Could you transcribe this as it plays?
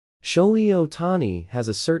Shohei Ohtani has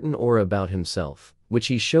a certain aura about himself, which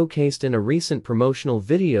he showcased in a recent promotional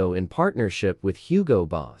video in partnership with Hugo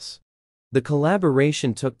Boss. The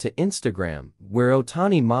collaboration took to Instagram, where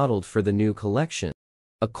Ohtani modeled for the new collection.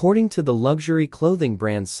 According to the luxury clothing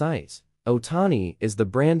brand site, Ohtani is the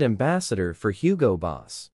brand ambassador for Hugo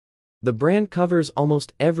Boss. The brand covers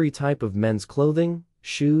almost every type of men's clothing,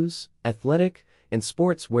 shoes, athletic, and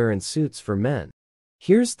sportswear and suits for men.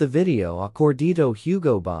 Here's the video. Accordito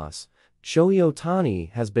Hugo Boss, Shohei Ohtani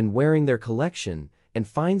has been wearing their collection and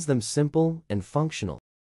finds them simple and functional.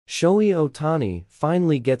 Shohei Ohtani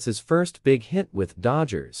finally gets his first big hit with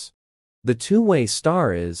Dodgers. The two-way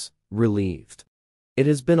star is relieved. It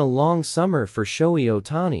has been a long summer for Shohei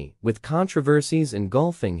Ohtani, with controversies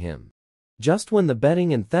engulfing him. Just when the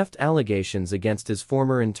betting and theft allegations against his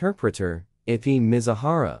former interpreter, Ippy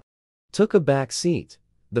Mizuhara, took a back seat,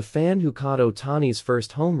 the fan who caught Ohtani's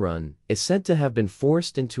first home run is said to have been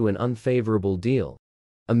forced into an unfavorable deal.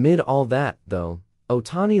 Amid all that, though,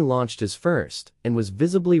 Ohtani launched his first and was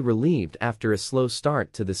visibly relieved after a slow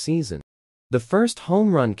start to the season. The first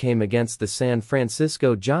home run came against the San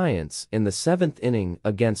Francisco Giants in the 7th inning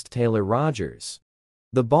against Taylor Rogers.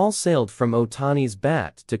 The ball sailed from Ohtani's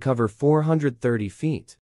bat to cover 430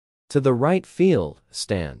 feet to the right field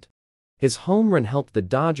stand. His home run helped the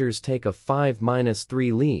Dodgers take a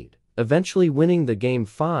 5-3 lead, eventually winning the game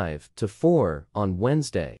 5-4 on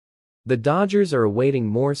Wednesday. The Dodgers are awaiting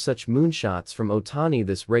more such moonshots from Ohtani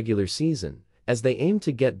this regular season, as they aim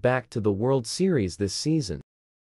to get back to the World Series this season.